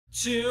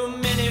Two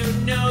men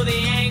who know the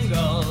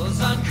angles,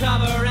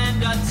 uncover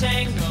and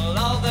untangle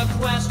all the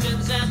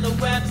questions and the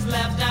webs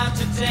left out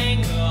to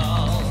tangle.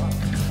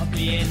 I'll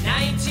be in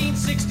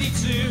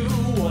 1962,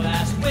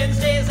 last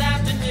Wednesday's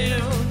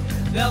afternoon.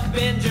 They'll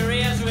bend your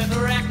ears with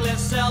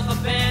reckless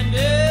self-abandon.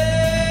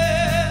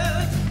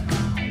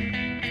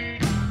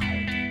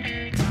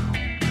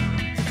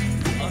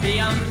 The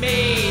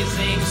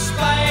Amazing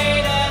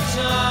Spider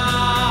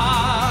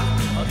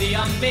Talk. The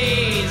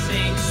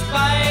Amazing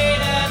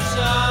Spider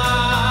Talk.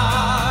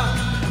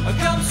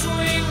 Come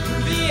swing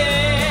through the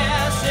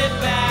air, sit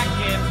back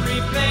and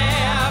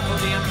prepare for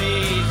the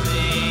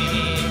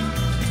Amazing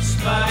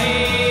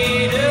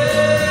Spider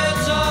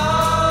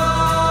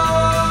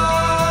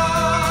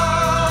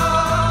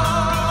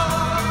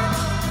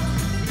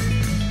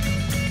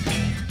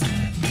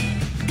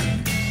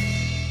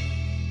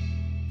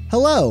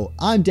Hello,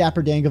 I'm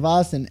Dapper Dan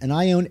Gavassan, and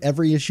I own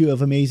every issue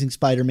of Amazing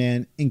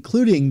Spider-Man,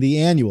 including the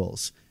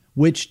annuals,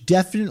 which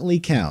definitely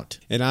count.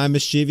 And I'm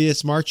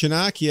Mischievous Mark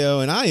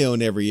Ginocchio, and I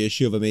own every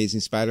issue of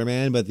Amazing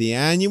Spider-Man, but the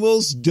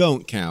annuals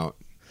don't count.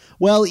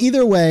 Well,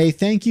 either way,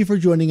 thank you for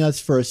joining us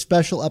for a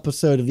special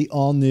episode of the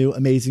all-new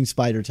Amazing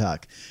Spider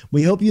Talk.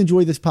 We hope you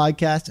enjoy this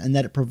podcast and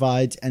that it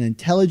provides an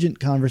intelligent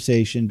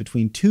conversation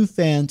between two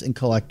fans and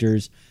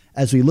collectors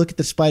as we look at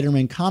the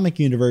Spider-Man comic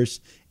universe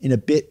in a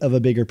bit of a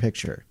bigger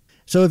picture.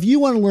 So if you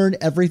want to learn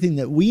everything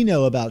that we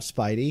know about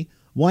Spidey,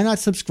 why not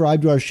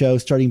subscribe to our show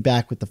starting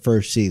back with the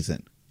first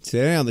season?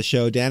 Today on the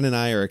show, Dan and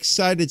I are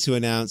excited to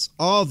announce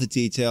all the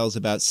details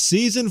about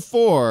Season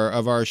 4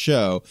 of our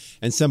show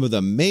and some of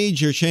the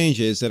major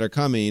changes that are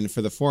coming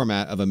for the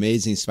format of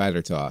Amazing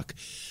Spider Talk.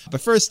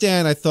 But first,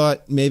 Dan, I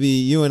thought maybe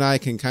you and I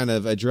can kind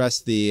of address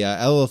the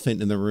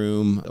elephant in the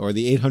room, or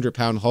the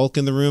 800-pound Hulk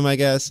in the room, I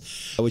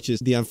guess, which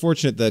is the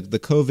unfortunate, the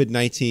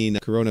COVID-19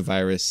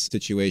 coronavirus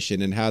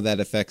situation and how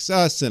that affects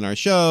us and our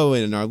show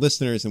and our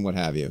listeners and what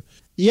have you.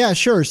 Yeah,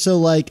 sure.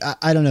 So, I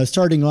don't know,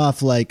 starting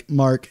off,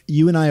 Mark,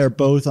 you and I are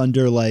both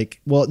under,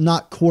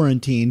 not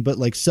quarantine,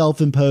 but,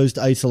 self-imposed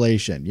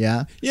isolation,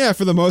 yeah? Yeah,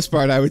 for the most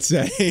part, I would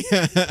say.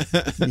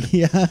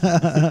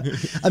 Yeah.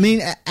 I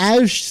mean,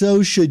 as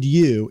so should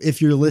you,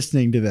 if you're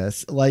listening to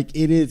this.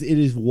 It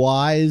is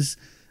wise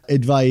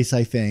advice,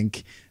 I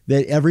think,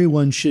 that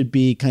everyone should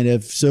be kind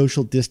of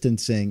social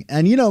distancing.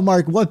 And,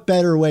 Mark, what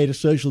better way to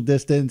social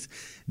distance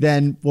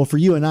than, for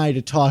you and I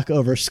to talk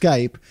over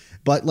Skype,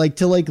 but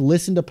to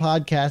listen to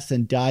podcasts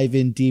and dive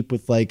in deep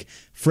with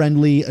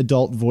friendly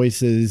adult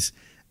voices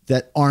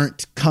that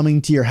aren't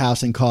coming to your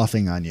house and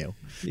coughing on you.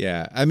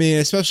 Yeah. I mean,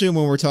 especially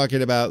when we're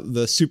talking about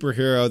the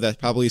superhero that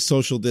probably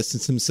social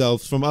distanced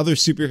himself from other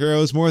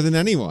superheroes more than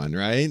anyone,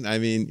 right? I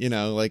mean,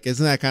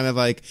 isn't that kind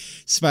of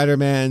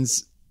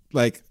Spider-Man's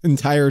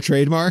entire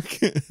trademark?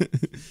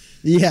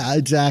 Yeah,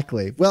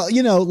 exactly. Well,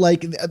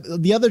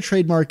 the other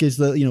trademark is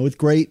with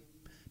great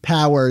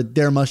power,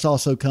 there must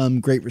also come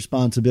great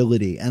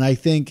responsibility. And I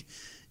think,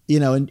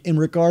 in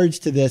regards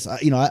to this,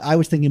 I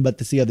was thinking about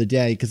this the other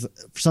day because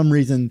for some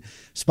reason,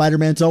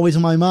 Spider-Man's always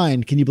in my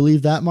mind. Can you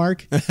believe that,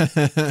 Mark?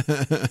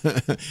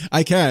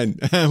 I can.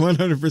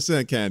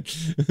 100% can.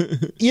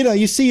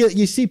 You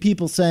see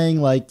people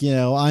saying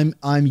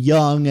I'm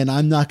young and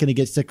I'm not going to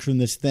get sick from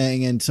this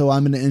thing. And so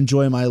I'm going to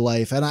enjoy my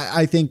life. And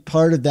I think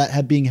part of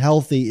that being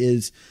healthy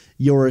is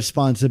your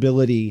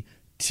responsibility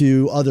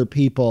to other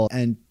people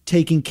and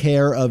taking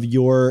care of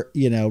your,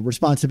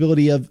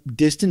 responsibility of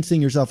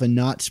distancing yourself and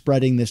not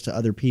spreading this to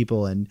other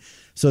people. And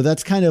so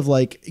that's kind of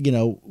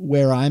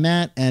where I'm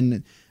at.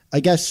 And I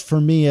guess for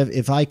me,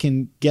 if I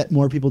can get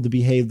more people to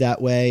behave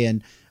that way,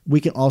 and we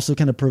can also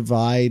kind of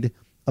provide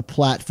a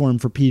platform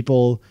for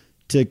people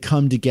to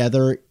come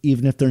together,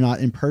 even if they're not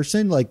in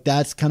person,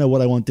 that's kind of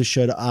what I want this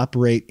show to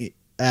operate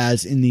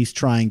as in these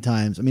trying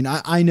times. I mean,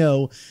 I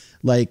know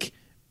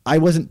I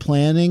wasn't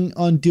planning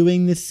on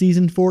doing this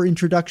season 4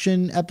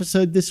 introduction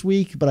episode this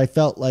week, but I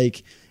felt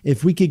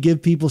if we could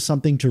give people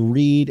something to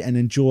read and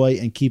enjoy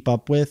and keep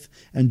up with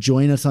and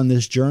join us on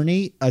this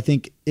journey, I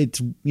think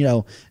it's,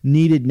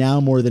 needed now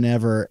more than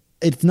ever.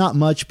 It's not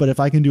much, but if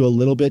I can do a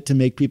little bit to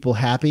make people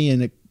happy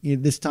and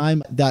this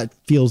time, that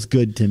feels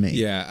good to me.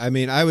 Yeah. I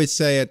mean, I would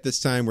say at this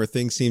time where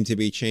things seem to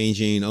be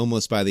changing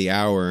almost by the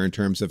hour in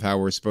terms of how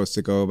we're supposed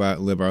to go about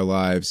and live our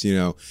lives,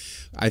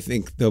 I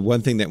think the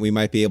one thing that we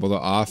might be able to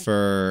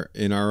offer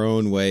in our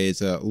own way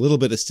is a little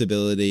bit of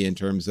stability in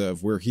terms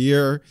of we're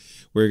here.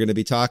 We're going to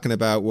be talking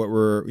about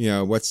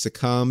what's to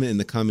come in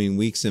the coming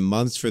weeks and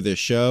months for this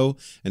show.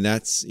 And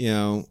that's,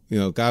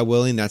 God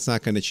willing, that's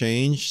not going to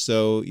change.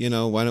 So,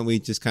 why don't we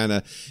just kind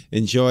of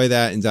enjoy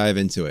that and dive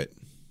into it?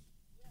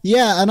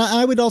 Yeah, and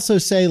I would also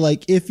say,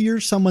 if you're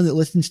someone that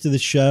listens to the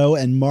show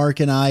and Mark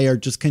and I are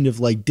just kind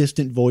of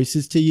distant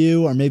voices to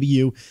you, or maybe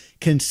you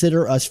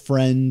consider us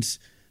friends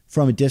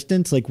from a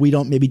distance, we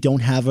don't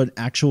have an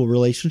actual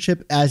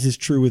relationship, as is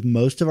true with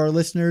most of our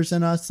listeners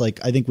and us. I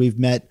think we've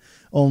met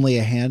only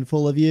a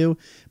handful of you.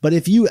 But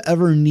if you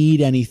ever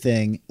need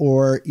anything,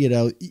 or,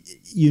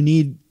 you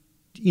need,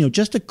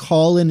 just to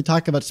call in and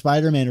talk about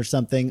Spider-Man or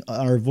something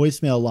on our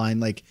voicemail line,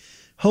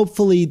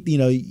 hopefully,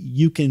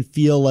 you can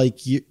feel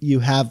like you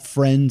have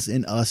friends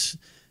in us,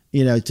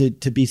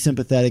 to be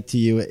sympathetic to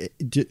you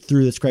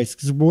through this crisis,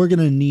 because we're going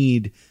to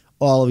need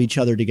all of each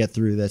other to get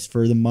through this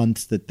for the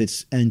months that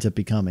this ends up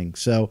becoming.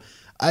 So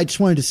I just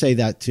wanted to say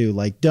that too.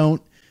 Like,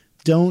 don't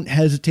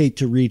hesitate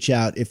to reach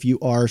out if you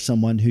are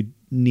someone who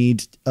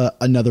needs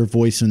another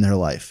voice in their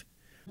life.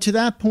 To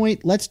that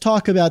point, let's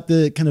talk about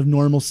the kind of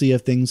normalcy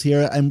of things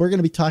here. And we're going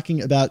to be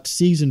talking about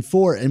season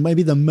 4. And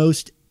maybe the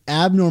most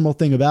abnormal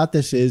thing about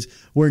this is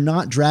we're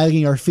not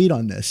dragging our feet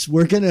on this.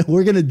 We're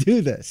gonna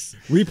do this.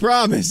 We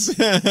promise.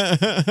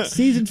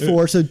 Season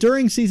 4. So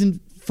during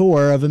season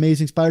 4 of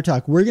Amazing Spider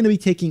Talk, we're going to be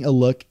taking a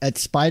look at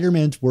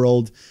Spider-Man's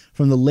world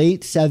from the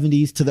late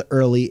 70s to the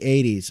early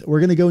 80s. We're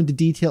going to go into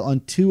detail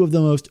on 2 of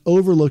the most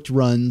overlooked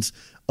runs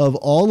of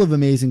all of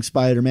Amazing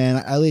Spider-Man.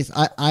 At least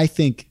I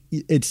think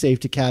it's safe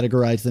to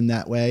categorize them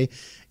that way.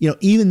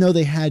 Even though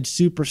they had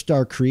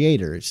superstar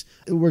creators,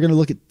 we're going to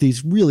look at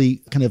these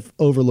really kind of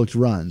overlooked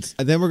runs.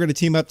 And then we're going to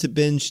team up to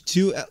binge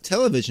 2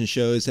 television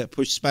shows that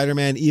push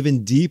Spider-Man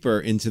even deeper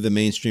into the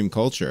mainstream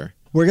culture.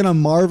 We're going to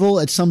marvel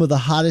at some of the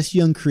hottest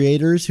young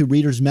creators who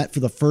readers met for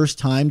the first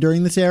time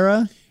during this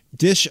era.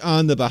 Dish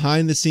on the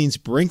behind-the-scenes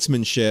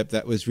brinksmanship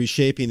that was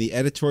reshaping the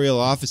editorial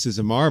offices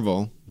of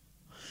Marvel.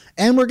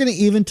 And we're going to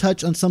even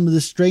touch on some of the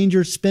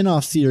stranger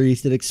spin-off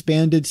series that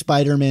expanded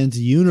Spider-Man's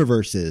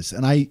universes.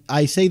 And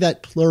I say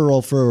that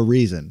plural for a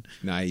reason.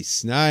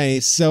 Nice.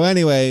 So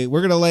anyway,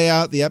 we're going to lay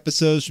out the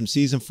episodes from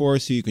season 4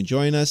 so you can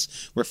join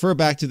us. Refer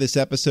back to this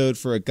episode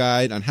for a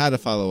guide on how to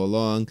follow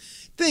along.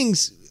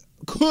 Things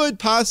could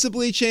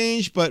possibly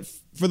change, but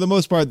for the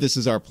most part, this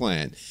is our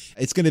plan.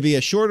 It's going to be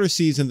a shorter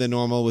season than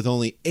normal with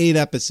only 8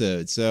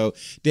 episodes. So,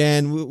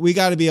 Dan, we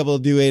got to be able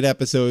to do 8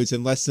 episodes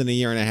in less than a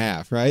year and a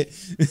half, right?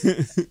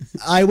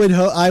 I would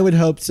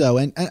hope so.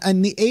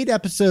 And the 8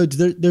 episodes,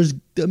 there's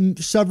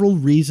several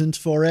reasons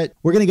for it.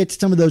 We're going to get to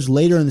some of those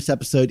later in this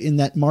episode, in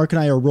that Mark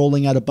and I are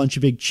rolling out a bunch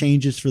of big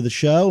changes for the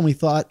show. And we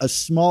thought a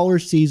smaller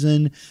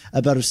season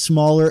about a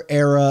smaller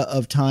era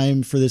of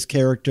time for this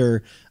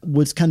character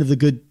was kind of the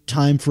good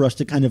time for us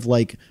to kind of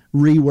like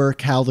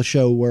rework how the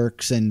show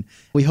works. And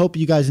we hope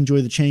you guys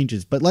enjoy the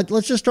changes. But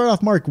let's just start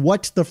off, Mark.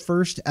 What's the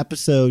first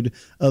episode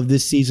of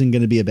this season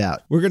going to be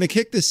about? We're going to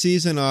kick the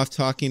season off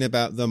talking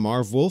about the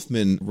Marv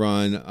Wolfman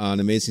run on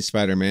Amazing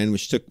Spider-Man,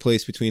 which took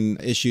place between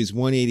issues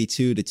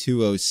 182 to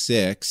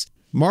 206.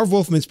 Marv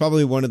Wolfman's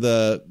probably one of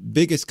the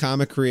biggest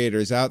comic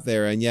creators out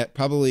there, and yet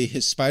probably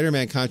his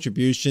Spider-Man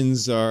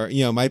contributions are,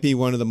 might be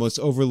one of the most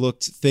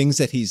overlooked things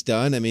that he's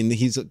done. I mean,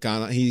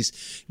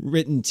 he's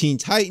written Teen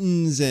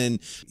Titans, and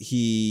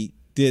he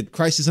did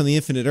Crisis on the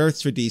Infinite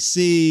Earths for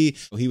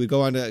DC. He would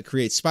go on to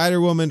create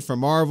Spider-Woman for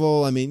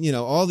Marvel. I mean,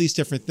 all these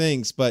different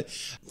things. But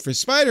for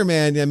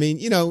Spider-Man, I mean,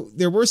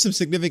 there were some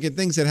significant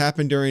things that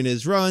happened during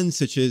his run,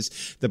 such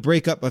as the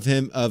breakup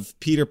of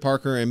Peter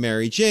Parker and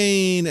Mary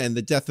Jane, and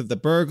the death of the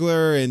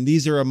burglar. And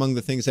these are among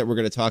the things that we're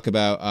going to talk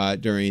about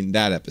during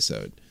that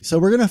episode. So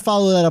we're going to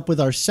follow that up with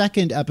our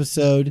second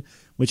episode,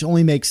 which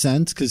only makes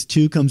sense because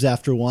 2 comes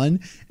after 1.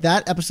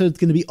 That episode is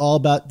going to be all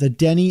about the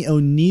Denny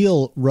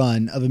O'Neil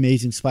run of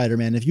Amazing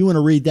Spider-Man. If you want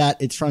to read that,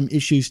 it's from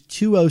issues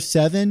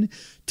 207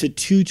 to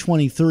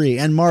 223.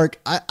 And Mark,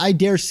 I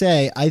dare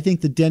say, I think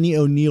the Denny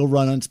O'Neil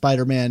run on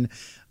Spider-Man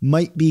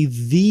might be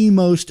the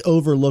most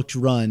overlooked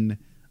run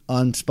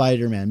on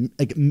Spider-Man.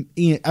 Like,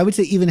 I would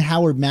say even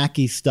Howard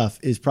Mackey's stuff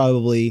is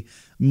probably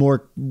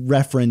more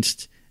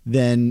referenced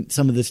than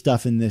some of the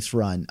stuff in this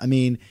run. I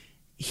mean,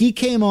 he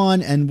came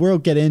on, and we'll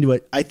get into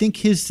it. I think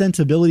his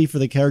sensibility for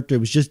the character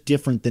was just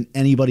different than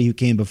anybody who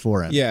came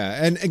before him.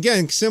 Yeah, and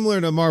again, similar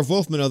to Marv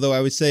Wolfman, although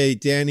I would say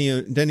Denny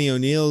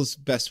O'Neil's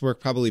best work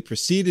probably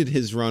preceded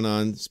his run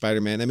on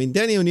Spider-Man. I mean,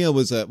 Denny O'Neil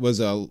was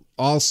a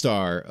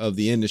all-star of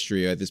the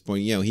industry at this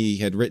point. He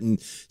had written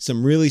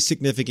some really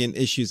significant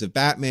issues of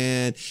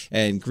Batman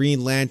and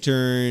Green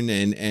Lantern,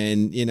 and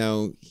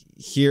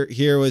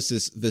here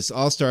was this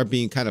all-star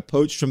being kind of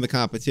poached from the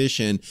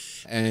competition.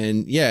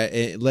 And yeah,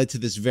 it led to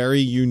this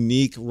very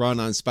unique run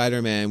on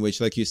Spider-Man,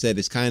 which, like you said,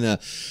 is kind of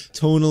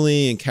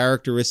tonally and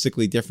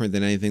characteristically different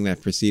than anything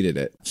that preceded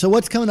it. So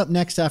what's coming up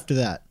next after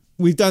that?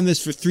 We've done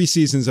this for 3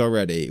 seasons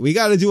already. We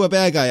got to do a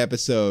bad guy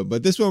episode,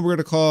 but this one we're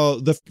going to call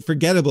The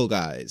Forgettable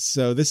Guys.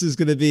 So this is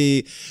going to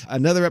be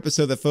another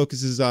episode that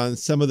focuses on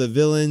some of the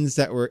villains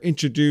that were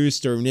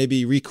introduced or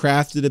maybe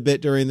recrafted a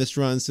bit during this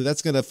run. So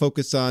that's going to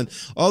focus on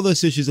all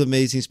those issues of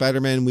Amazing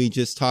Spider-Man we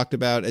just talked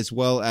about, as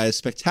well as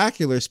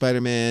Spectacular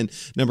Spider-Man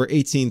number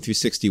 18 through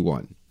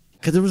 61.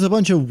 Because there was a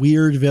bunch of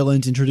weird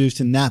villains introduced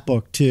in that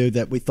book, too,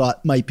 that we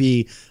thought might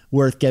be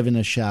worth giving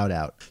a shout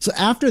out. So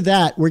after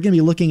that, we're going to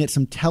be looking at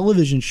some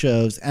television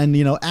shows. And,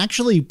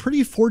 actually,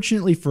 pretty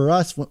fortunately for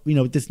us,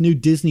 with this new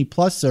Disney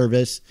Plus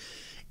service,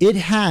 it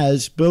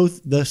has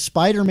both the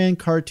Spider-Man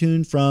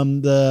cartoon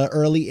from the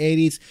early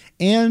 80s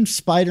and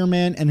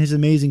Spider-Man and His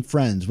Amazing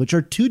Friends, which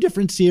are two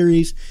different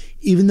series,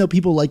 even though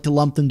people like to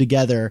lump them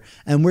together.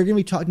 And we're going to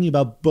be talking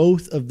about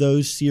both of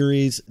those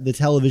series, the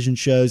television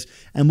shows,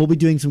 and we'll be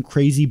doing some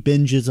crazy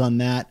binges on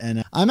that.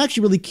 And I'm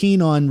actually really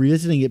keen on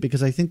revisiting it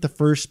because I think the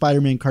first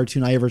Spider-Man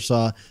cartoon I ever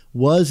saw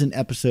was an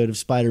episode of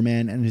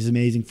Spider-Man and His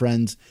Amazing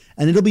Friends.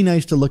 And it'll be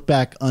nice to look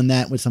back on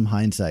that with some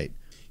hindsight.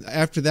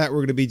 After that, we're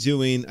going to be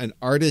doing an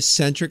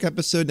artist-centric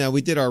episode. Now,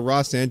 we did our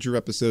Ross Andru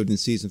episode in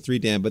season 3,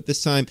 Dan, but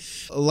this time,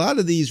 a lot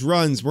of these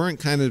runs weren't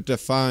kind of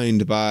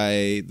defined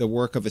by the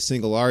work of a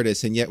single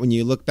artist. And yet, when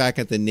you look back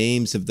at the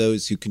names of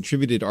those who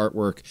contributed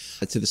artwork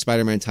to the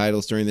Spider-Man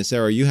titles during this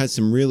era, you had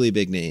some really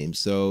big names.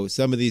 So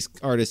some of these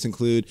artists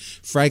include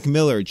Frank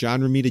Miller,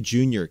 John Romita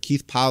Jr.,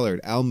 Keith Pollard,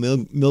 Al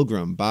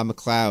Milgrom, Bob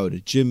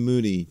McLeod, Jim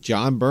Mooney,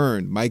 John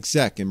Byrne, Mike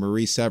Zeck, and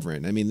Marie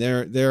Severin. I mean,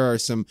 there are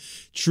some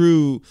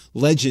true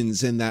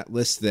legends in that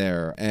list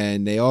there,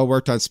 and they all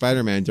worked on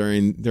Spider-Man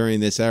during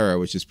this era,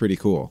 which is pretty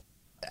cool.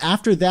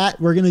 After that,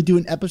 we're going to do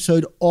an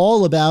episode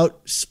all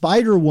about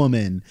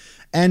Spider-Woman,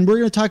 and we're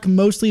going to talk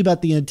mostly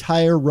about the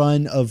entire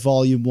run of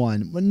Volume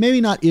 1. Maybe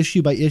not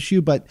issue by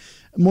issue, but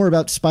more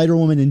about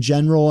Spider-Woman in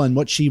general and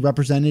what she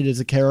represented as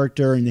a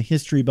character and the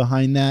history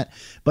behind that.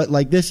 But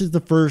like, this is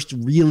the first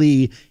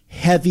really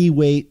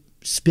heavyweight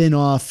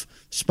spin-off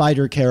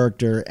Spider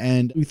character,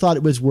 and we thought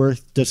it was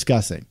worth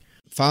discussing.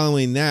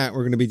 Following that,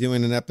 we're going to be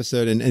doing an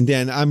episode, and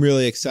Dan, I'm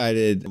really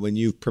excited when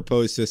you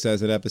proposed this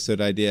as an episode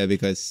idea,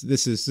 because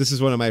this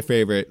is one of my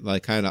favorite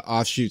like kind of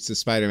offshoots of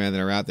Spider-Man that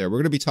are out there. We're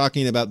going to be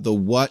talking about the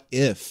What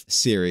If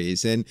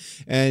series, and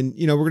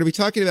you know, we're going to be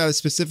talking about it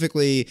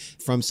specifically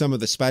from some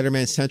of the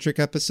Spider-Man centric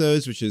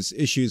episodes, which is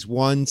issues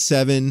 1,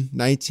 7,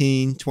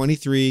 19,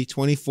 23,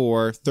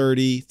 24,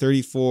 30,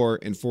 34,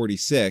 and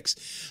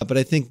 46. But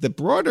I think the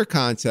broader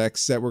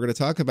context that we're going to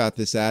talk about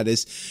this at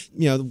is,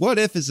 you know, What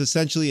If is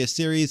essentially a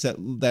series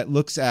that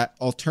looks at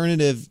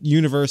alternative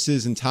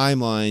universes and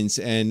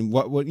timelines, and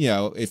what would, you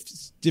know, if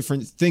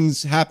different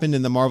things happened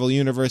in the Marvel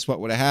universe,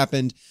 what would have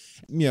happened.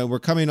 You know, we're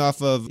coming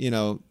off of, you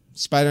know,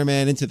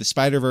 Spider-Man Into the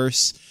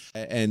Spider-Verse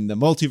and the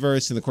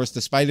multiverse, and of course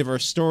the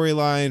Spider-Verse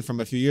storyline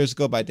from a few years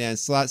ago by Dan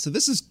Slott. So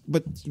this is,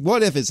 but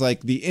What If is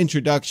like the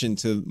introduction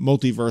to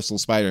multiversal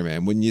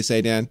Spider-Man, wouldn't you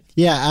say, Dan?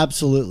 Yeah,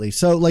 absolutely.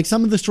 So like,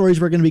 some of the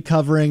stories we're going to be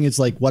covering is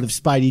like, what if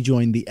Spidey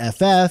joined the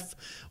FF?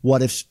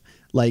 What if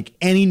like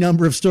any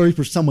number of stories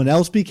where someone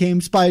else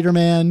became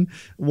Spider-Man?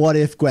 What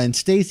if Gwen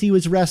Stacy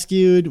was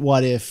rescued?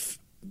 What if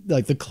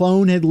like the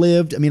clone had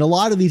lived? I mean, a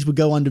lot of these would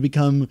go on to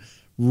become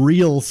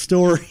real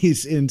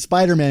stories in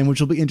Spider-Man, which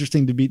will be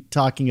interesting to be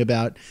talking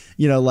about.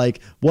 You know, like,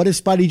 what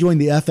if Spidey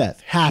joined the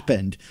FF?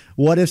 Happened.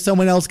 What if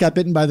someone else got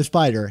bitten by the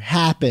spider?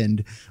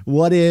 Happened.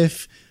 What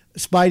if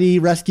Spidey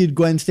rescued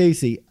Gwen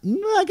Stacy?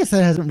 I guess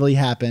that hasn't really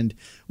happened.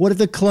 What if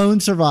the clone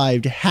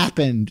survived?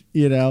 Happened.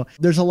 You know,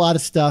 there's a lot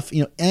of stuff,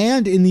 you know,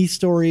 and in these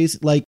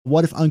stories, like,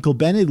 what if Uncle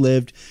Ben had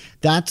lived?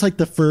 That's like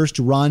the first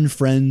Ron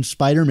Friend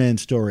Spider-Man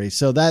story.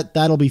 So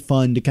that'll be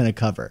fun to kind of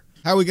cover.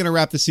 How are we going to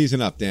wrap the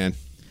season up, Dan?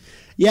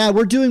 Yeah,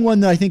 we're doing one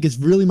that I think is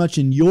really much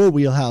in your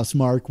wheelhouse,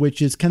 Mark,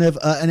 which is kind of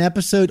an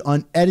episode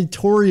on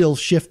editorial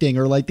shifting,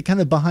 or like the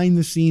kind of behind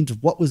the scenes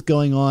of what was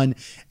going on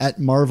at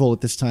Marvel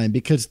at this time,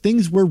 because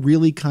things were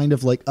really kind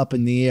of like up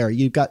in the air.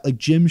 You've got like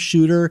Jim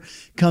Shooter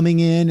coming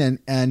in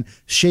and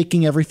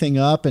shaking everything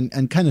up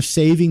and kind of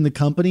saving the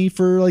company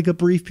for like a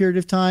brief period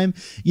of time.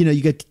 You know,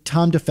 you get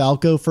Tom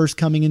DeFalco first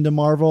coming into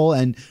Marvel,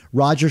 and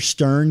Roger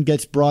Stern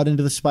gets brought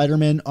into the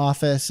Spider-Man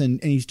office,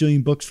 and he's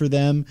doing books for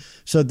them.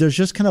 So there's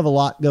just kind of a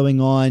lot going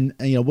on.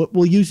 You know,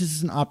 we'll use this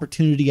as an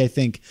opportunity, I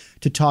think,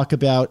 to talk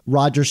about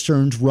Roger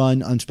Stern's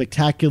run on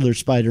Spectacular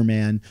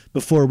Spider-Man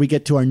before we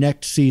get to our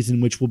next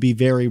season, which will be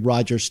very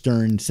Roger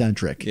Stern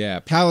centric. Yeah,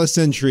 Palace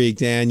Intrigue,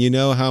 Dan. You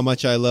know how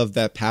much I love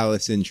that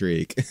Palace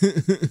Intrigue.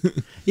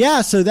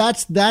 Yeah, so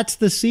that's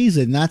the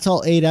season. That's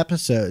all 8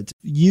 episodes.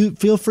 You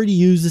feel free to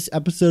use this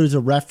episode as a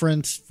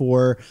reference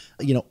for,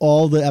 you know,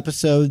 all the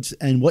episodes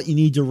and what you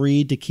need to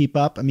read to keep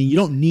up. I mean, you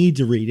don't need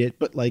to read it,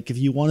 but like, if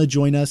you want to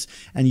join us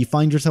and you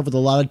find yourself with a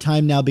lot of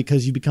time now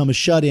because you become a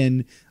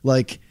shut-in,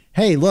 like,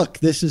 hey, look,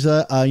 this is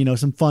you know,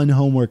 some fun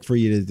homework for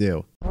you to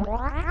do.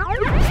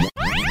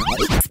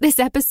 This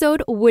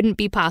episode wouldn't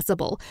be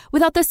possible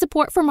without the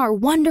support from our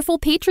wonderful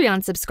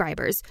Patreon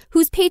subscribers,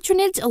 whose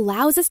patronage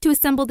allows us to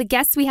assemble the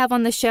guests we have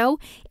on the show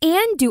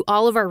and do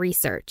all of our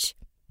research.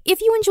 If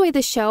you enjoy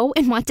the show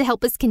and want to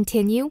help us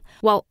continue,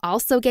 while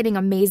also getting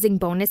amazing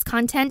bonus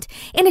content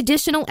and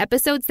additional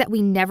episodes that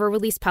we never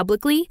release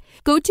publicly,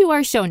 go to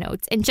our show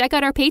notes and check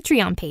out our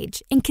Patreon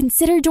page and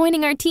consider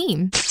joining our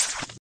team.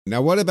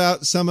 Now, what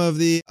about some of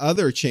the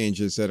other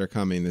changes that are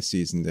coming this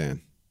season,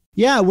 Dan?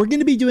 Yeah, we're going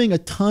to be doing a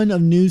ton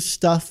of new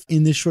stuff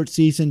in this short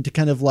season to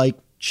kind of like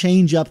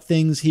change up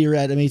things here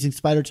at Amazing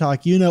Spider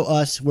Talk. You know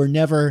us, we're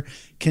never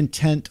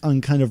content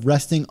on kind of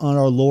resting on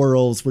our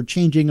laurels. We're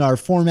changing our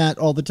format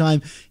all the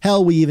time.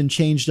 Hell, we even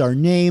changed our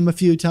name a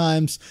few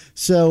times.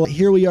 So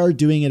here we are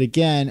doing it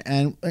again.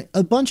 And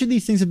a bunch of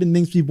these things have been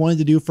things we've wanted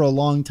to do for a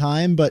long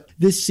time, but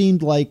this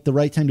seemed like the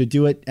right time to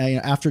do it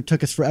after it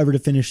took us forever to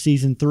finish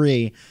season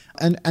 3.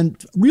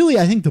 And really,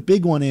 I think the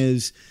big one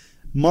is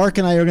Mark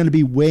and I are going to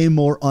be way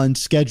more on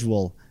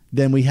schedule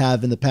than we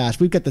have in the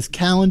past. We've got this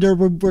calendar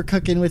we're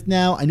cooking with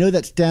now. I know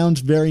that sounds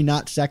very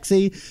not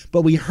sexy,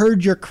 but we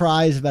heard your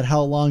cries about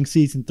how long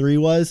season 3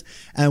 was,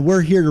 and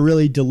we're here to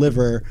really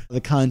deliver the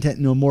content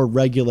in a more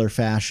regular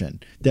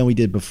fashion than we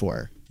did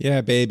before.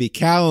 Yeah, baby,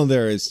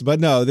 calendars. But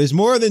no, there's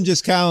more than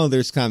just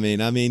calendars coming.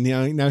 I mean,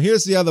 now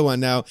here's the other one.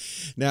 Now,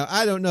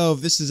 I don't know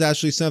if this is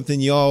actually something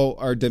y'all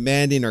are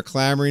demanding or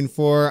clamoring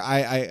for.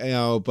 I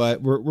know,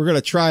 but we're going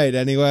to try it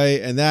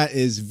anyway. And that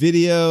is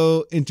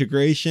video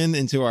integration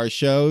into our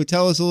show.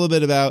 Tell us a little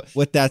bit about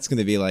what that's going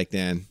to be like,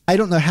 Dan. I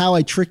don't know how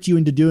I tricked you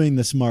into doing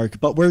this,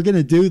 Mark, but we're going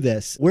to do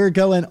this. We're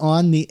going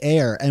on the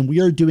air, and we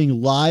are doing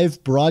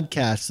live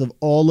broadcasts of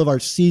all of our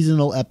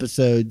seasonal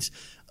episodes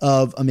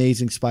of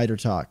Amazing Spider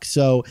Talk.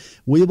 So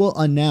we will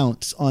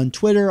announce on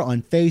Twitter,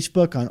 on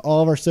Facebook, on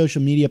all of our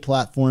social media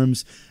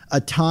platforms,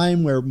 a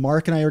time where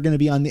Mark and I are going to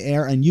be on the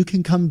air, and you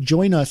can come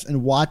join us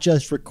and watch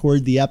us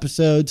record the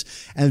episodes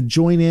and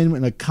join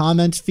in a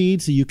comments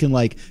feed. So you can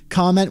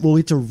comment. We'll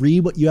get to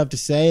read what you have to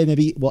say, and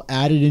maybe we'll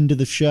add it into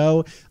the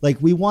show.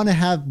 We want to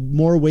have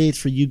more ways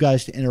for you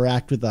guys to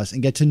interact with us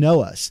and get to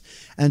know us.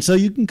 And so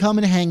you can come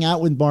and hang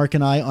out with Mark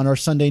and I on our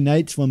Sunday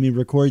nights when we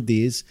record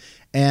these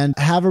and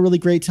have a really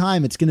great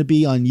time. It's going to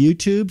be on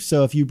YouTube.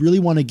 So if you really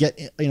want to get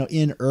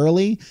in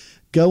early,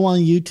 go on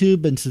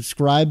YouTube and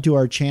subscribe to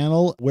our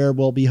channel where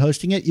we'll be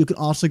hosting it. You can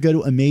also go to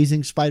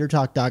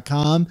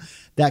amazingspidertalk.com,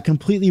 that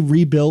completely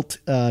rebuilt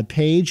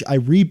page. I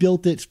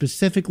rebuilt it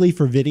specifically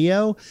for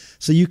video.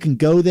 So you can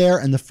go there,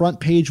 and the front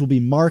page will be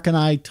Mark and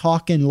I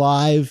talking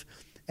live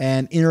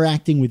and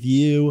interacting with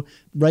you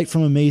right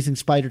from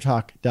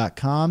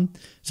amazingspidertalk.com.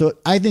 So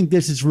I think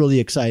this is really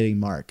exciting,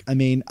 Mark. I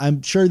mean,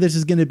 I'm sure this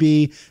is going to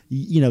be,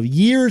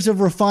 years of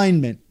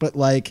refinement, but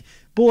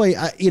boy,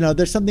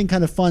 there's something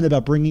kind of fun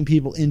about bringing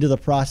people into the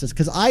process,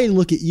 because I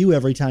look at you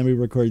every time we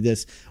record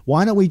this.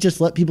 Why don't we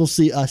just let people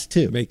see us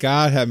too? May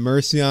God have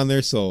mercy on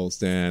their souls,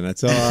 Dan.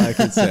 That's all I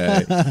can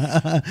say.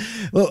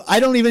 Well, I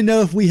don't even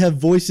know if we have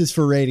voices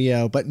for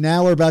radio, but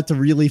now we're about to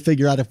really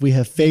figure out if we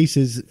have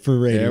faces for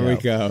radio.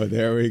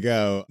 There we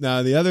go.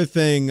 Now, the other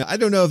thing, I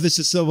don't know if this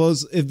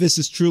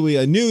is truly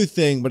a new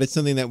thing, but it's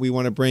something that we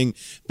want to bring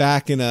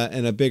back in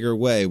a bigger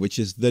way, which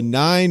is the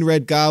 9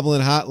 Red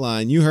Goblin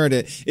hotline. You heard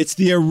it. It's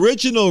the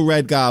original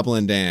Red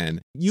Goblin,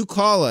 Dan. You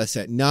call us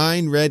at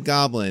 9 Red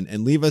Goblin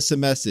and leave us a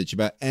message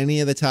about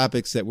any of the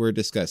topics that we're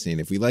discussing.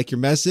 If we like your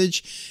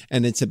message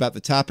and it's about the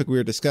topic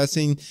we're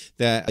discussing,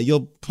 that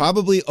you'll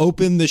probably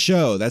open the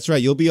show. That's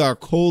right. You'll be our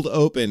cold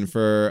open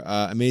for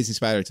Amazing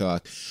Spider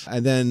Talk.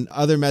 And then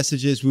other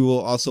messages we will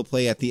also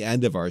play at the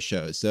end of our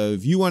show. So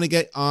if you want to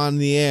get on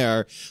the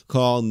air,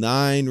 call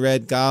 9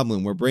 Red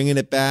Goblin. We're bringing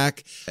it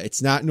back.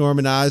 It's not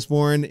Norman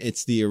Osborn.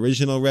 It's the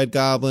original Red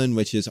Goblin,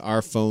 which is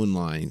our phone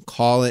line.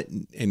 Call it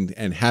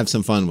and have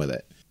some fun with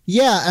it.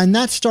 Yeah, and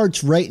that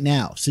starts right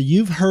now. So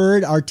you've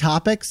heard our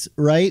topics,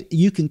 right?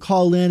 You can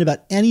call in about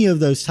any of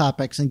those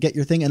topics and get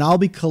your thing, and I'll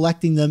be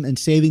collecting them and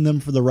saving them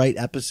for the right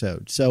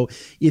episode. So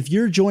if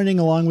you're joining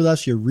along with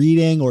us, you're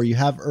reading, or you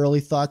have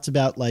early thoughts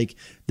about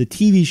the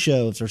TV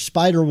shows or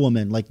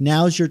Spider-Woman,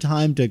 now's your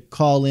time to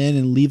call in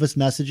and leave us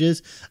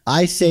messages.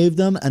 I save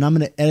them and I'm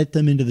going to edit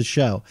them into the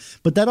show.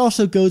 But that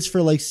also goes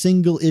for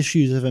single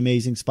issues of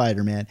Amazing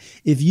Spider-Man.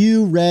 If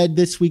you read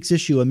this week's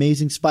issue,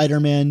 Amazing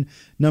Spider-Man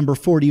number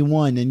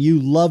 41, and you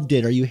loved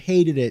it or you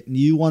hated it and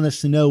you want us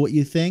to know what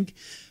you think,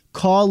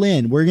 call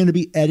in. We're going to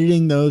be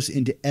editing those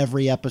into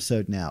every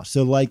episode now.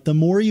 So the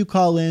more you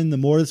call in, the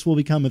more this will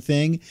become a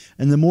thing,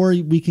 and the more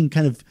we can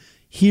kind of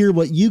hear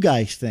what you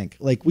guys think.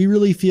 We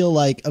really feel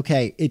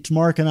okay, it's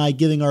Mark and I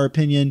giving our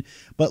opinion,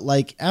 but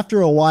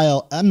after a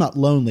while, I'm not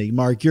lonely.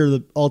 Mark, you're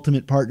the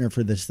ultimate partner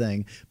for this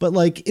thing, but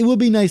it would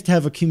be nice to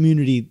have a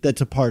community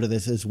that's a part of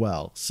this as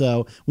well.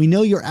 So we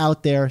know you're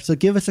out there, so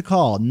give us a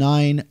call,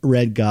 9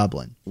 Red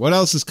Goblin. What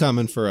else is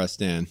coming for us,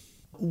 Dan?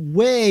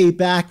 Way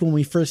back when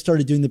we first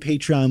started doing the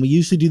Patreon, we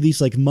used to do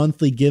these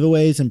monthly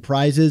giveaways and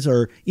prizes,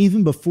 or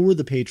even before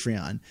the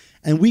Patreon.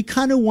 And we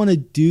kind of want to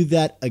do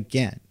that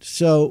again.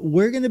 So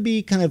we're going to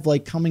be kind of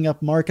coming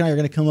up, Mark and I are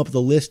going to come up with a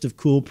list of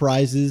cool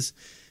prizes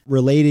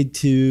related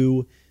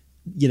to,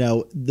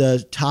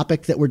 the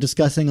topic that we're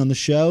discussing on the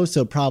show.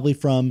 So probably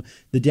from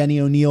the Denny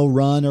O'Neil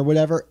run or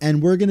whatever.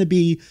 And we're going to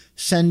be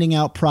sending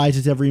out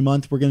prizes every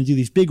month. We're going to do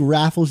these big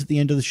raffles at the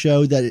end of the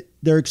show that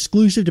they're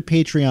exclusive to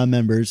Patreon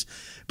members,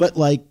 but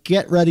like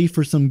get ready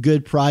for some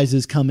good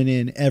prizes coming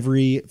in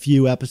every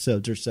few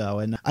episodes or so.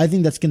 And I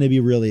think that's going to be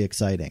really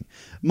exciting.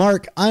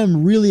 Mark,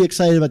 I'm really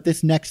excited about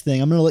this next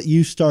thing. I'm going to let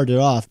you start it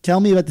off. Tell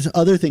me about this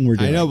other thing we're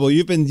doing. I know. Well,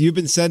 you've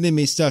been sending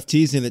me stuff,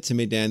 teasing it to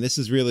me, Dan. This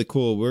is really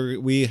cool.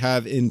 We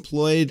have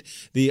employed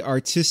the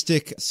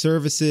artistic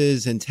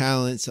services and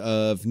talents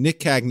of Nick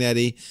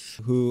Cagnetti,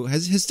 who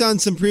has done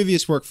some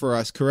previous work for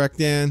us. Correct,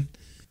 Dan?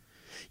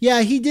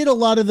 Yeah, he did a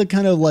lot of the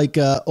kind of like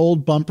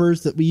old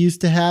bumpers that we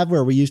used to have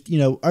where we used,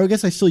 I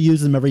guess I still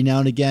use them every now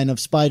and again of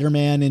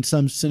Spider-Man in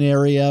some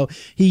scenario.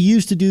 He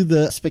used to do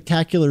the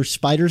spectacular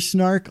Spider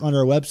Snark on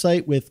our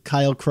website with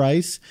Kyle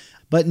Kreis.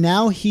 But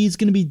now he's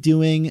going to be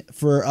doing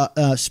for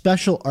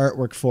special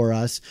artwork for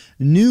us,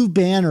 new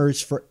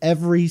banners for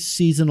every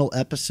seasonal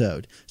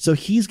episode. So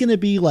he's going to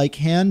be like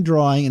hand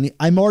drawing, and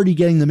I'm already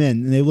getting them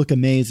in, and they look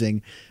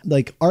amazing.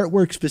 Like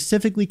artwork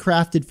specifically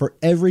crafted for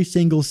every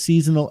single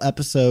seasonal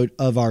episode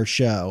of our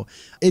show.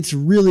 It's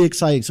really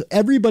exciting. So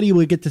everybody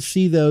will get to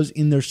see those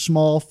in their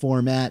small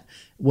format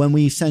when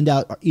we send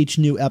out each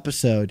new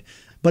episode.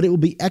 But it will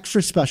be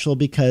extra special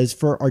because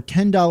for our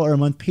 $10 a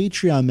month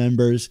Patreon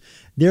members,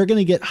 they're going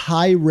to get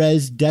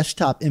high-res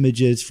desktop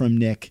images from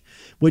Nick,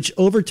 which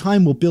over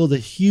time will build a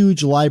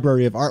huge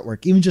library of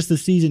artwork. Even just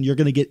this season, you're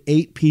going to get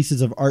 8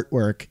 pieces of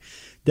artwork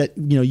that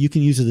you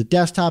can use as a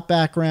desktop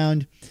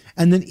background.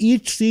 And then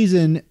each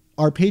season,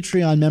 our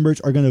Patreon members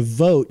are going to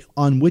vote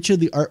on which of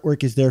the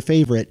artwork is their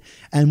favorite.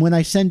 And when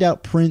I send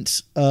out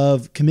prints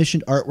of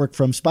commissioned artwork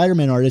from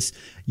Spider-Man artists,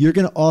 you're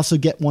going to also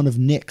get one of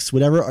Nick's,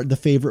 whatever the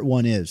favorite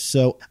one is.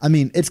 So, I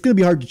mean, it's going to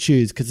be hard to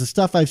choose because the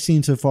stuff I've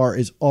seen so far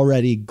is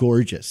already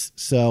gorgeous.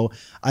 So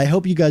I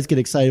hope you guys get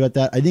excited about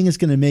that. I think it's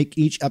going to make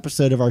each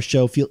episode of our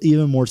show feel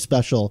even more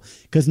special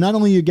because not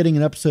only you're getting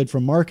an episode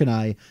from Mark and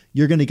I,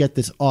 you're going to get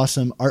this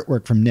awesome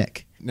artwork from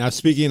Nick. Now,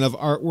 speaking of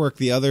artwork,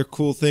 the other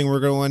cool thing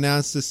we're going to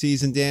announce this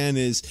season, Dan,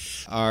 is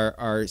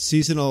our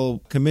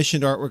seasonal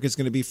commissioned artwork is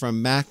going to be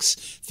from Max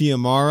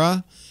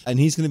Fiumara, and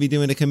he's going to be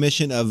doing a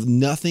commission of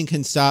Nothing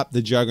Can Stop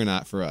the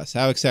Juggernaut for us.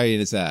 How exciting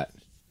is that?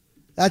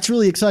 That's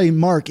really exciting,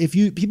 Mark. If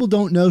people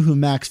don't know who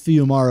Max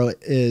Fiumara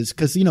is,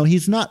 because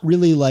he's not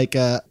really like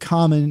a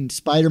common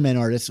Spider-Man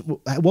artist.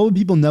 What would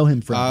people know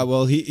him from?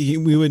 Well,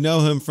 we would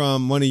know him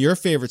from one of your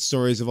favorite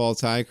stories of all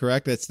time,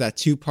 correct? That's that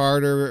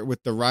 2-parter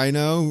with the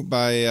Rhino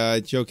by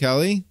Joe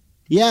Kelly.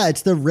 Yeah,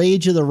 it's the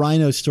Rage of the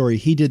Rhino story.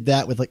 He did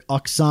that with like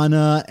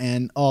Oksana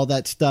and all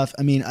that stuff.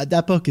 I mean,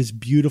 that book is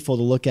beautiful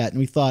to look at, and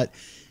we thought,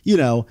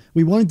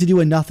 we wanted to do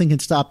a Nothing Can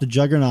Stop the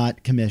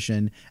Juggernaut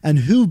commission, and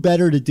who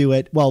better to do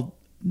it? Well,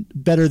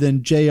 better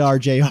than JR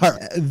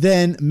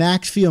than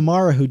Max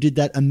Fiumara, who did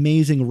that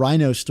amazing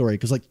Rhino story.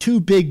 Because like 2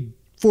 big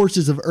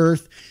forces of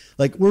Earth,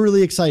 like we're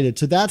really excited.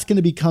 So that's going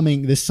to be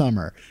coming this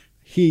summer.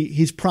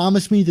 He's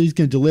promised me that he's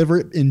going to deliver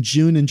it in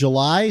June and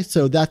July.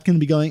 So that's going to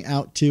be going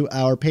out to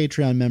our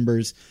Patreon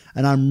members.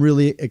 And I'm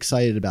really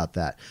excited about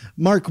that.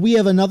 Mark, we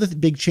have another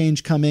big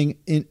change coming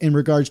in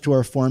regards to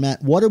our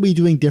format. What are we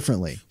doing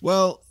differently?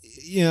 Well,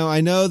 I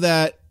know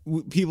that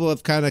people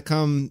have kind of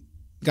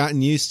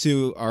gotten used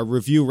to our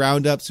review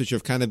roundups, which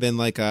have kind of been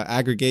like an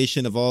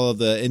aggregation of all of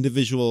the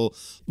individual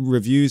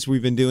reviews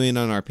we've been doing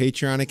on our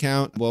Patreon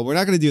account. Well, we're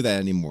not going to do that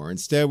anymore.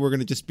 Instead, we're going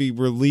to just be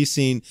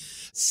releasing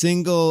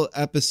single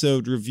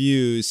episode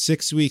reviews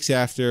 6 weeks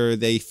after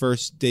they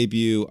first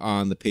debut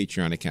on the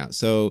Patreon account.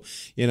 So,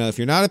 if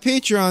you're not a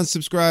Patreon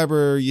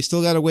subscriber, you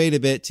still got to wait a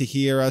bit to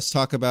hear us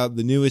talk about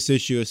the newest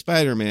issue of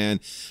Spider-Man.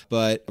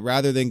 But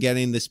rather than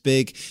getting this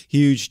big,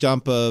 huge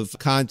dump of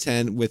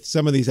content with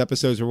some of these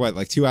episodes are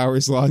like 2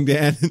 hours long,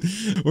 Dan,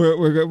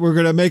 we're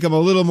going to make them a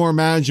little more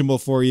manageable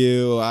for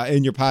you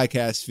in your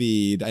podcast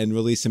feed and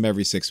release them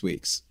every 6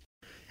 weeks.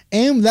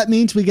 And that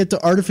means we get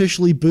to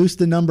artificially boost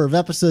the number of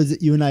episodes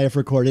that you and I have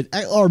recorded,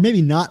 or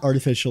maybe not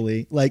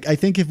artificially. Like, I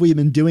think if we had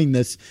been doing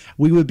this,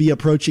 we would be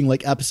approaching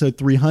like episode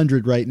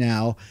 300 right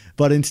now.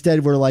 But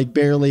instead, we're like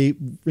barely,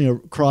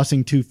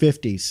 crossing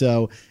 250.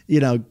 So,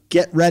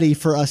 get ready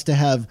for us to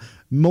have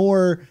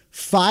more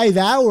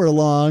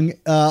 5-hour-long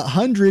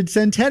 100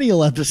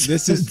 Centennial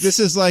episodes. This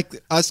is like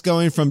us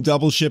going from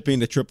double shipping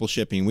to triple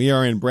shipping. We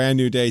are in brand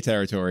new day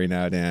territory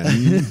now, Dan.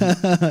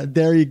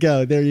 There you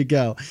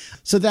go.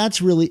 So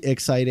that's really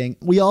exciting.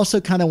 We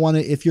also kind of want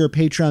to, if you're a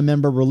Patreon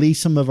member, release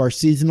some of our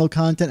seasonal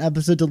content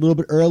episodes a little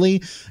bit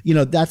early.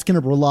 That's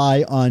going to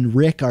rely on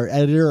Rick, our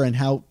editor, and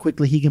how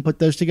quickly he can put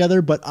those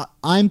together. But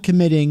I'm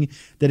committing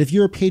that if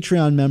you're a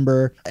Patreon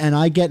member and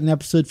I get an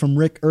episode from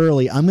Rick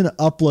early, I'm going to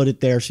upload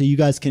it there so you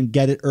guys can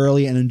get it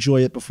early and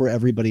enjoy it before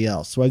everybody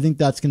else. So I think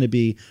that's going to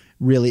be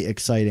really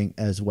exciting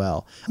as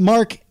well.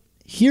 Mark,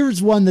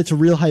 here's one that's a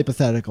real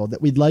hypothetical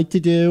that we'd like to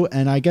do,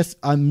 and I guess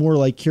I'm more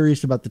like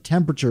curious about the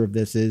temperature of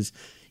this is,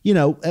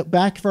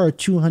 back for our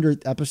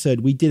 200th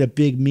episode, we did a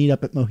big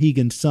meetup at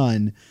Mohegan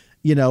Sun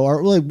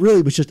or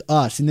really was just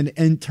us,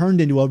 and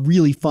turned into a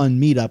really fun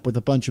meetup with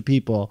a bunch of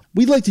people.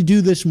 We'd like to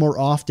do this more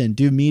often,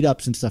 do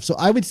meetups and stuff. So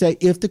I would say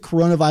if the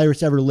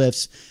coronavirus ever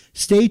lifts,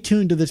 stay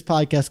tuned to this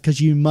podcast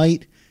because you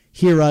might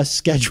hear us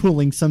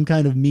scheduling some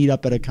kind of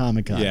meetup at a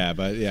Comic-Con. Yeah,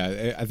 but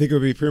I think it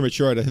would be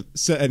premature to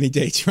set any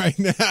dates right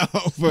now.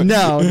 But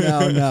No.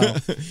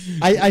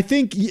 I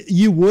think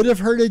you would have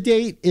heard a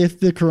date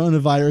if the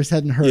coronavirus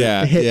hadn't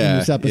hit in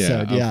this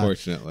episode. Yeah,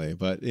 unfortunately.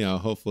 But,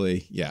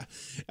 hopefully, yeah.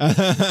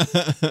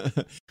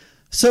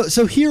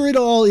 So here it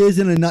all is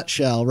in a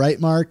nutshell, right,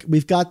 Mark?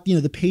 We've got, the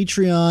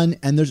Patreon,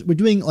 and we're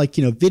doing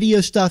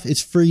video stuff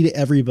is free to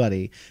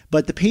everybody,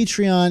 but the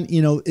Patreon,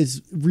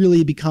 is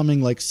really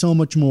becoming like so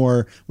much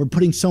more. We're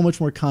putting so much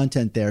more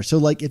content there. So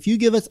like if you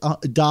give us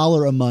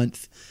 $1 a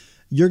month,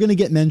 you're going to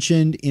get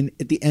mentioned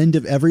at the end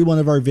of every one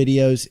of our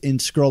videos in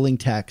scrolling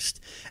text.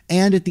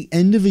 And at the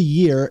end of a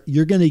year,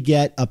 you're going to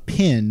get a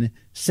pin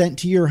sent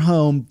to your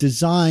home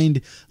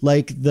designed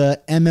like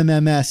the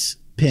MMMS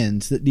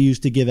pins that they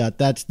used to give out.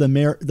 That's the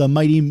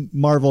Mighty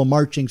Marvel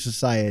Marching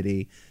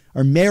Society,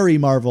 or Merry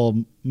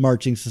Marvel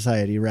Marching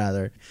Society,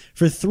 rather.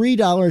 For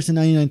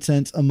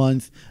 $3.99 a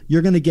month,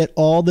 you're going to get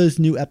all those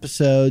new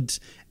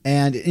episodes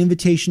and an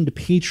invitation to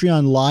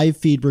Patreon live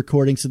feed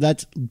recording. So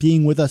that's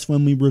being with us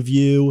when we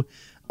review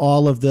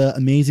all of the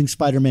Amazing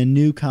Spider-Man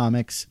new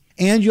comics.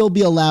 And you'll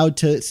be allowed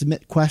to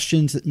submit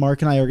questions that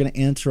Mark and I are going to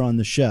answer on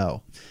the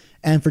show.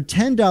 And for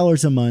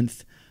 $10 a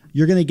month,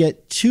 you're going to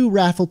get 2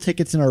 raffle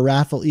tickets in our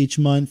raffle each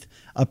month,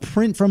 a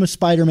print from a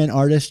Spider-Man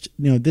artist,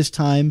 this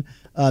time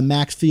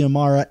Max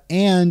Fiumara,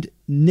 and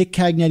Nick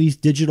Cagnetti's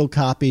digital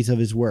copies of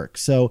his work.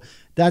 So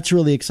that's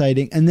really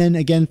exciting. And then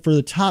again, for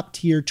the top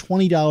tier,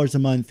 $20 a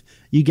month,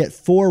 you get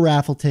 4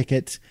 raffle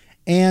tickets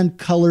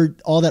and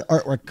all that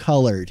artwork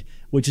colored,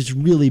 which is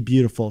really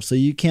beautiful. So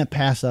you can't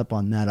pass up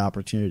on that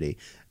opportunity.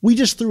 We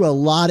just threw a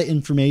lot of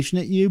information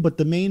at you, but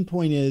the main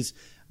point is,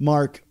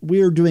 Mark,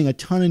 we're doing a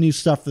ton of new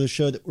stuff for the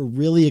show that we're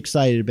really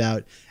excited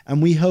about. And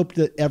we hope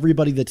that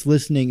everybody that's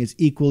listening is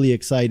equally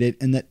excited,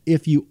 and that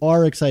if you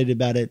are excited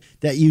about it,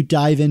 that you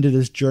dive into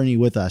this journey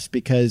with us,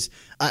 because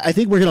I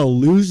think we're going to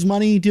lose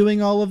money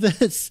doing all of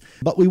this,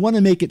 but we want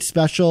to make it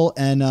special.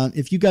 And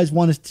if you guys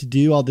want us to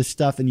do all this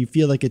stuff and you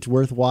feel like it's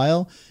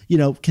worthwhile,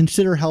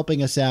 consider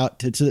helping us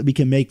out so that we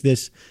can make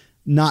this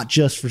not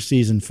just for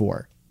season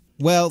 4.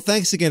 Well,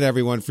 thanks again,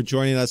 everyone, for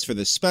joining us for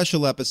this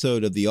special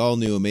episode of the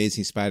all-new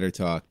Amazing Spider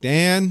Talk.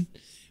 Dan,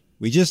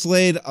 we just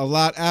laid a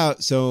lot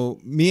out, so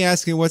me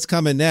asking what's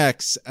coming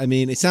next,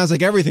 it sounds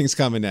like everything's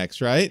coming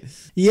next, right?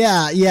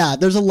 Yeah,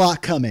 there's a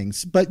lot coming,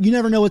 but you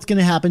never know what's going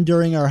to happen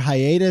during our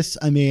hiatus.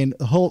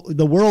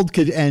 The world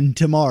could end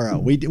tomorrow.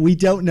 We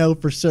don't know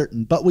for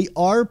certain, but we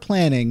are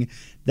planning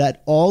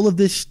that all of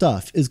this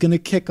stuff is going to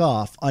kick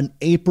off on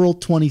April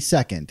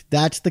 22nd.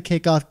 That's the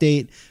kickoff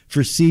date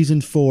for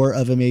season 4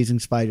 of Amazing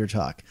Spider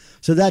Talk.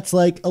 So that's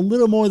like a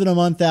little more than a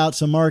month out.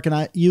 So Mark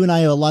and you and I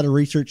have a lot of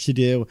research to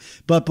do,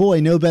 but boy,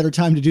 no better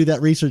time to do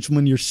that research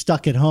when you're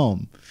stuck at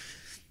home.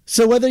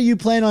 So whether you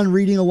plan on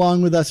reading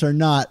along with us or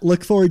not,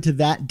 look forward to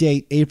that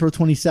date, April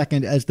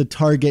 22nd, as the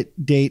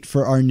target date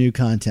for our new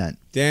content.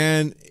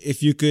 Dan,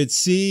 if you could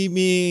see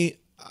me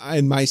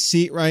in my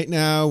seat right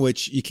now,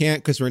 which you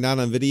can't because we're not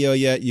on video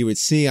yet, you would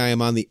see I am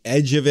on the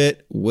edge of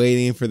it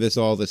waiting for this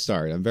all to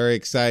start. I'm very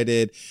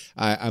excited.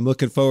 I'm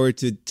looking forward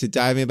to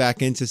diving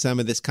back into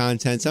some of this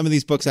content. Some of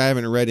these books I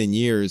haven't read in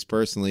years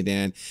personally,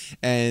 Dan.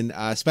 And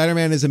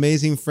Spider-Man is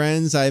Amazing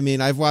Friends.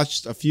 I've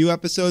watched a few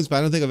episodes, but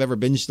I don't think I've ever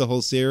binged the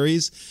whole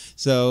series.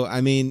 So,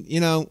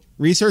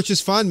 research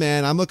is fun,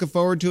 man. I'm looking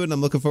forward to it, and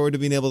I'm looking forward to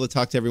being able to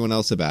talk to everyone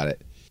else about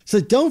it. So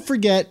don't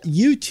forget,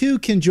 you too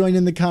can join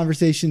in the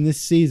conversation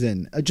this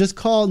season. Just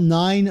call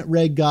 9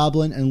 Red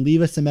Goblin and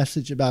leave us a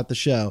message about the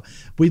show.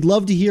 We'd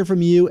love to hear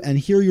from you and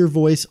hear your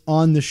voice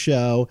on the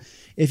show.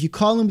 If you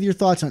call in with your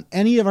thoughts on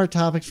any of our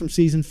topics from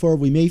season 4,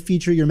 we may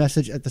feature your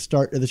message at the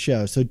start of the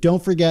show. So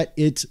don't forget,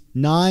 it's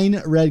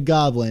 9 Red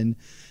Goblin.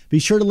 Be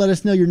sure to let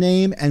us know your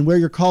name and where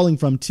you're calling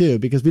from too,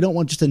 because we don't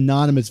want just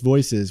anonymous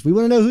voices. We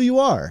want to know who you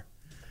are.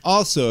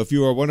 Also, if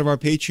you are one of our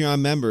Patreon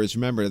members,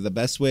 remember the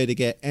best way to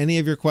get any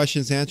of your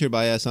questions answered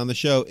by us on the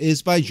show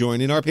is by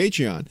joining our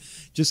Patreon.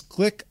 Just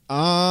click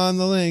on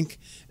the link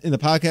in the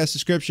podcast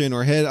description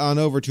or head on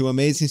over to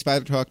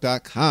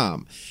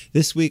AmazingSpiderTalk.com.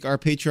 This week, our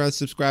Patreon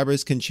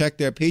subscribers can check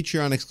their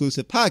Patreon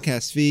exclusive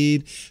podcast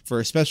feed for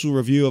a special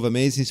review of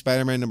Amazing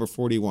Spider-Man number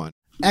 41.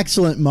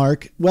 Excellent,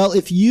 Mark. Well,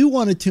 if you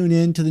want to tune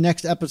in to the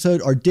next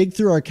episode or dig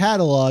through our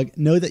catalog,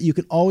 know that you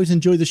can always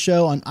enjoy the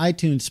show on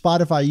iTunes,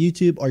 Spotify,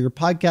 YouTube, or your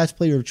podcast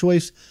player of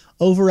choice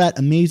over at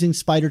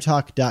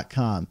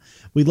AmazingSpiderTalk.com.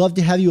 We'd love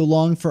to have you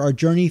along for our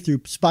journey through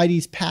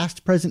Spidey's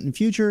past, present, and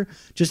future.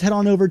 Just head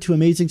on over to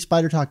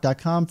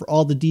AmazingSpiderTalk.com for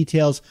all the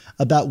details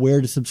about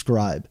where to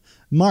subscribe.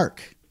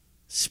 Mark,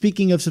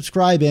 speaking of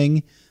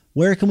subscribing,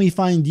 where can we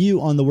find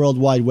you on the World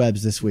Wide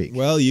Webs this week?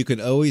 Well, you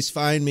can always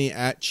find me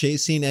at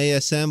Chasing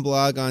ASM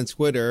blog on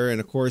Twitter. And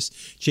of course,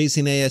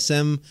 Chasing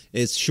ASM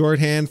is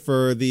shorthand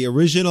for the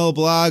original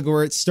blog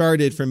where it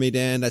started for me,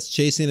 Dan. That's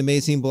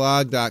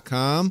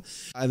chasingamazingblog.com.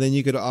 And then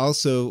you could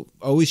also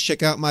always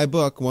check out my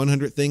book,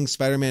 100 Things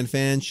Spider-Man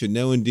Fans Should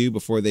Know and Do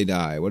Before They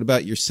Die. What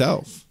about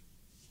yourself?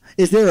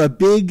 Is there a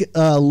big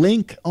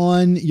link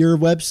on your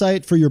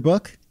website for your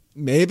book?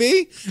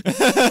 Maybe.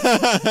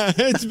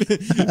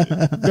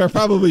 There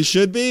probably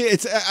should be.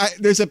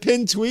 There's a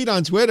pinned tweet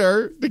on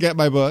Twitter to get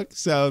my book,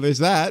 so there's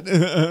that.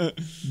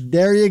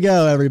 There you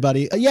go,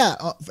 everybody.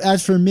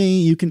 As for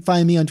me, you can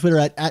find me on Twitter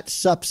at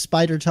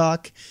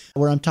 @SupSpiderTalk,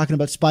 where I'm talking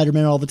about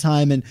Spider-Man all the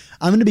time, and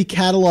I'm going to be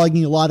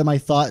cataloging a lot of my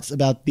thoughts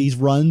about these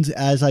runs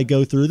as I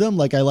go through them.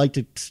 Like I like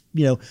to,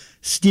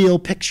 steal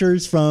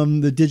pictures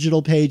from the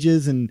digital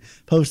pages and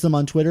post them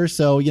on Twitter.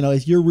 So,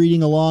 if you're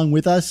reading along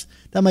with us,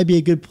 that might be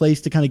a good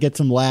place to kind of get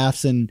some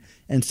laughs and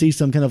see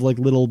some kind of like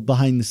little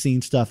behind the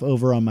scenes stuff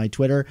over on my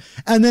Twitter.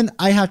 And then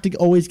I have to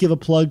always give a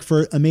plug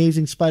for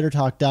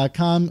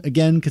AmazingSpiderTalk.com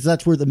again, because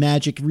that's where the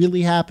magic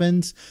really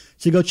happens.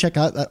 So go check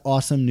out that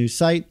awesome new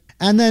site.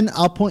 And then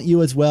I'll point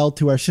you as well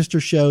to our sister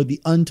show, The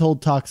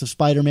Untold Talks of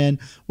Spider-Man,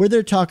 where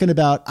they're talking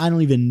about, I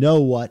don't even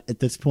know what at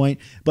this point,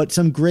 but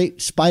some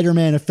great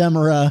Spider-Man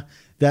ephemera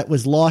that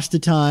was lost to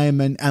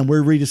time and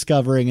we're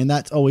rediscovering. And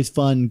that's always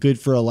fun, good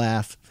for a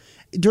laugh.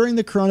 During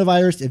the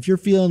coronavirus, if you're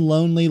feeling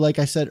lonely, like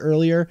I said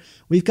earlier,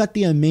 we've got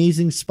the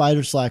amazing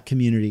Spider Slack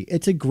community.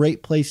 It's a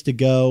great place to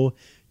go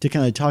to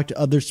kind of talk to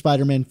other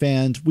Spider-Man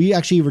fans. We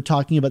actually were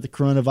talking about the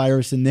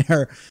coronavirus in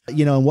there,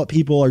 and what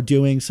people are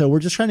doing. So we're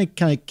just trying to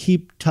kind of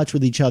keep touch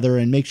with each other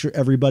and make sure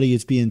everybody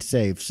is being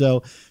safe.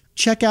 So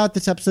check out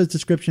this episode's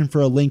description for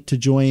a link to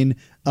join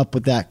up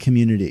with that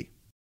community.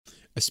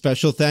 A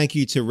special thank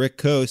you to Rick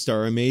Coast,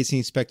 our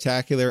amazing,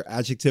 spectacular,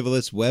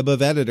 adjectiveless web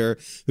of editor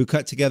who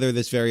cut together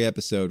this very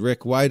episode.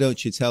 Rick, why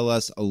don't you tell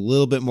us a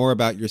little bit more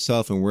about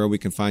yourself and where we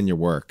can find your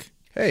work?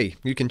 Hey,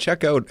 you can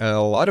check out a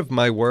lot of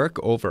my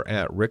work over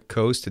at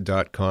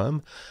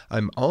rickcoast.com.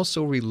 I'm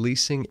also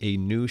releasing a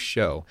new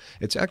show.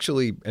 It's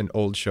actually an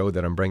old show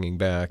that I'm bringing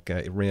back.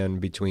 It ran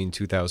between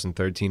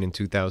 2013 and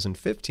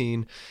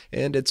 2015,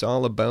 and it's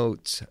all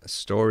about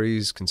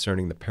stories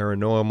concerning the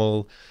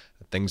paranormal,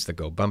 things that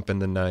go bump in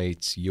the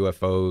night,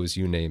 UFOs,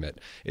 you name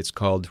it. It's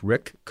called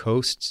Rick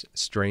Coast's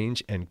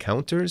Strange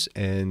Encounters,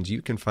 and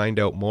you can find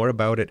out more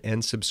about it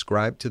and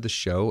subscribe to the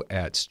show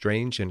at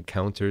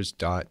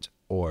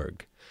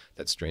strangeencounters.org.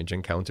 That's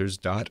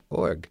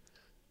strangeencounters.org.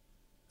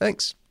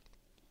 Thanks.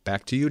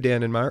 Back to you,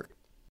 Dan and Mark.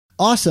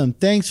 Awesome.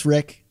 Thanks,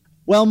 Rick.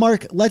 Well,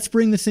 Mark, let's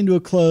bring this into a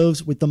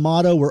close with the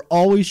motto we're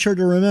always sure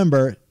to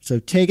remember. So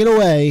take it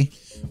away.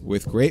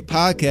 With great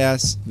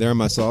podcasts, there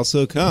must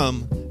also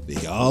come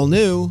the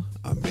all-new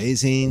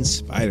Amazing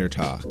Spider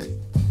Talk.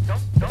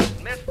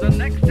 Don't miss the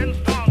next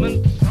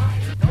installment.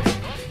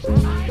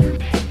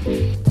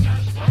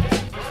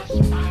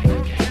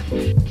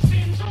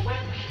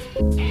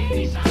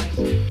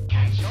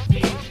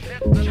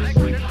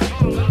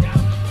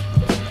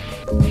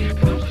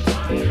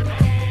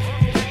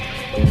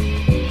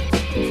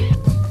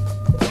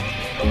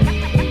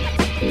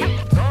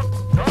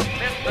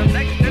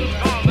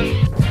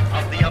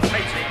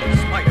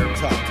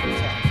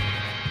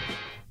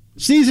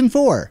 Season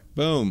 4.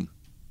 Boom.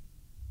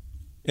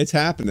 It's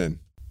happening.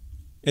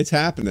 It's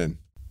happening.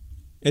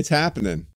 It's happening.